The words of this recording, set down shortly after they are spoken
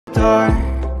Dark.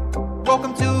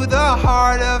 Welcome to the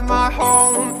heart of my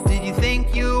home. Did you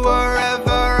think you were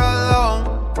ever alone?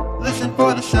 Listen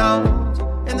for the sound.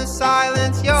 In the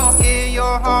silence you'll hear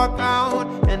your heart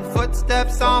pound, and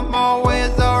footsteps I'm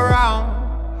always around.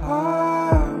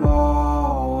 I'm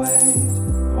always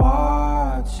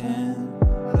watching,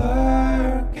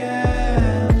 lurking.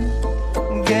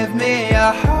 Give me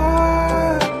a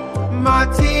heart. My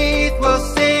teeth will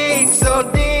sink so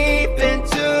deep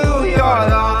into your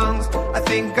lungs. I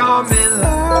think I'm in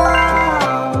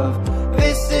love.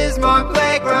 This is my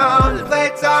playground, and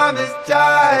playtime has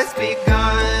just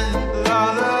begun. La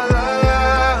la la la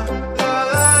la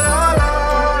la la la.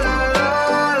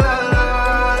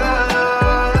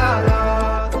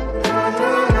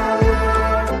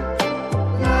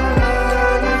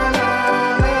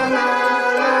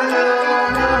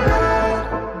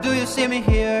 Do you see me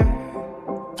here?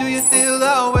 Do you feel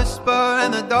the whisper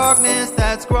and the darkness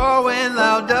that's growing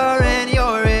louder in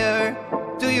your ear?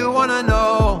 Do you wanna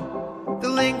know the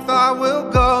length I will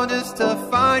go just to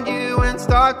find you and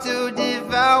start to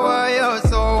devour your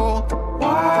soul?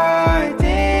 Why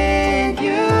did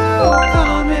you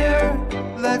come here?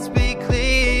 Let's be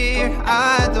clear,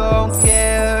 I don't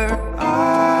care.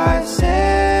 I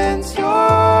sense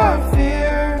your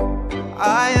fear.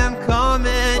 I am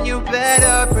coming, you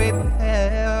better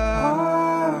prepare.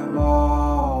 I'm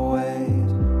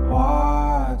always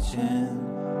watching,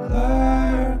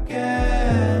 lurking.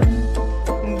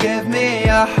 Give me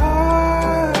a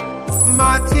heart.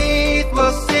 My teeth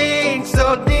will sink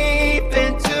so deep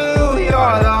into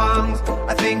your lungs.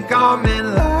 I think I'm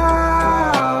in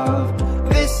love.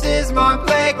 This is my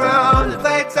playground, and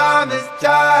playtime has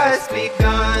just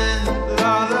begun.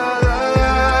 La la la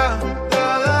la la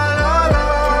la la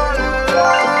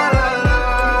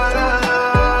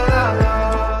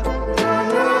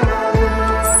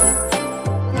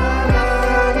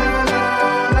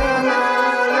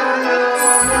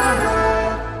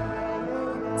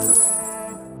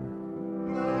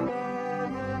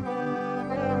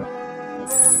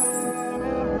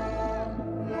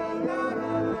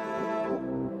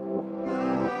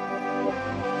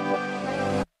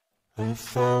I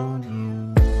found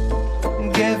you.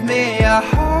 Give me a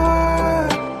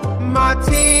heart. My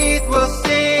teeth will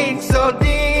sink so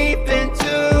deep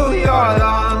into your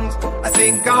lungs. I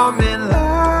think I'm in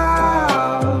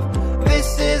love.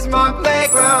 This is my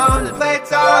playground, and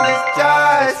playtime has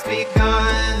just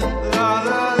begun. La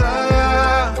la la la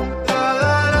la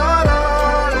la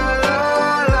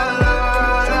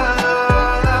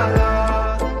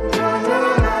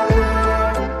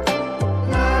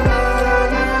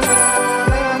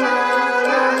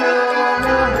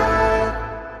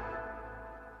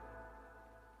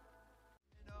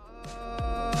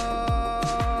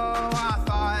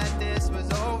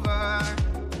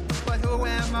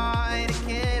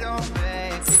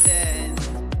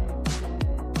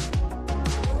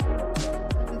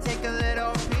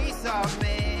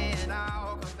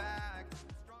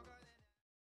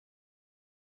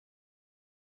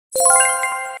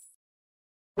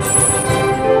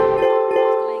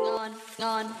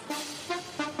on.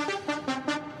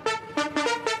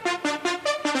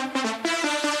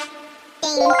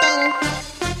 Ding, ding.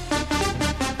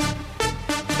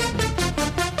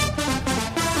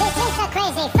 This is the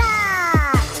Crazy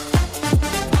Frog.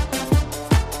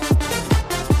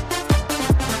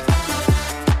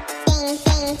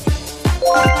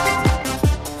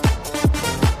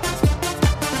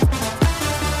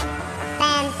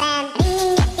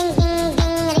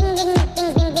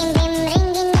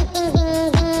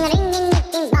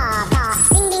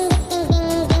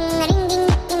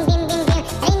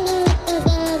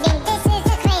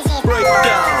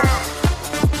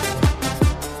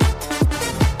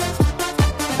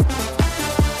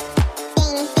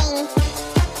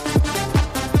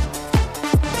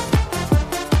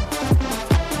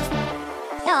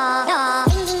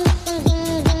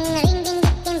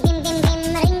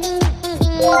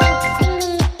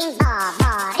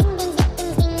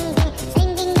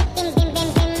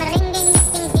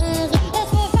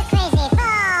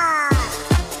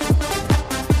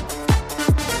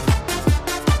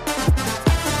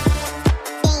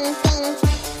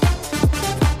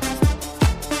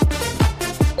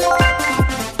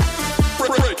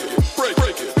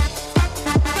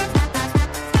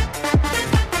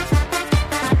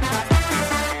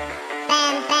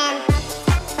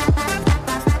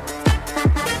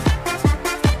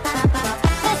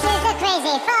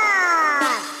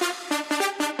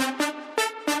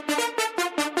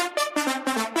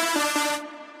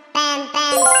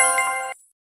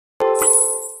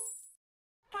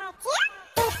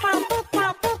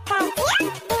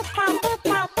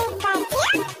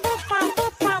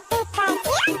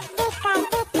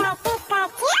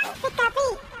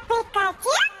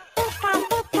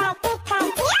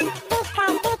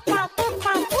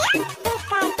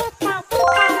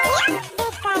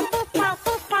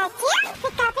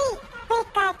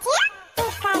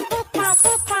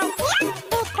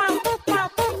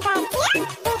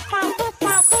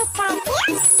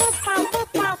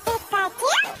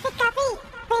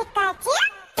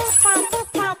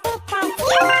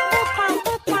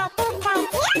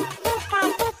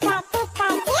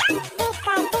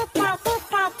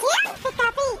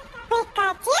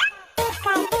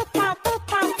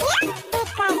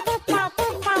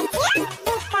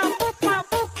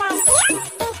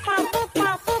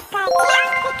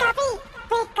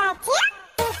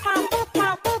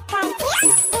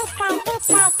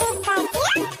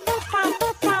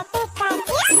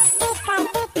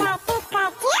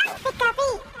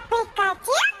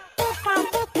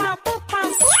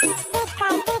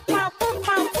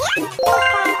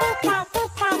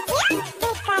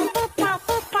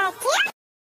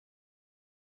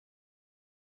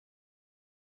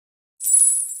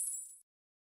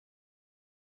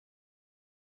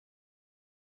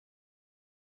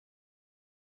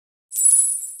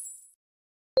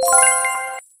 Hold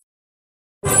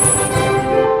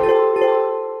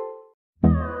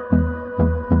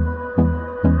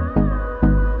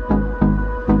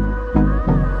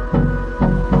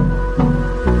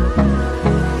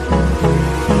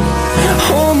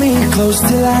me close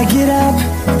till I get up.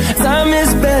 Time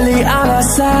is barely on our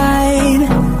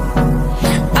side.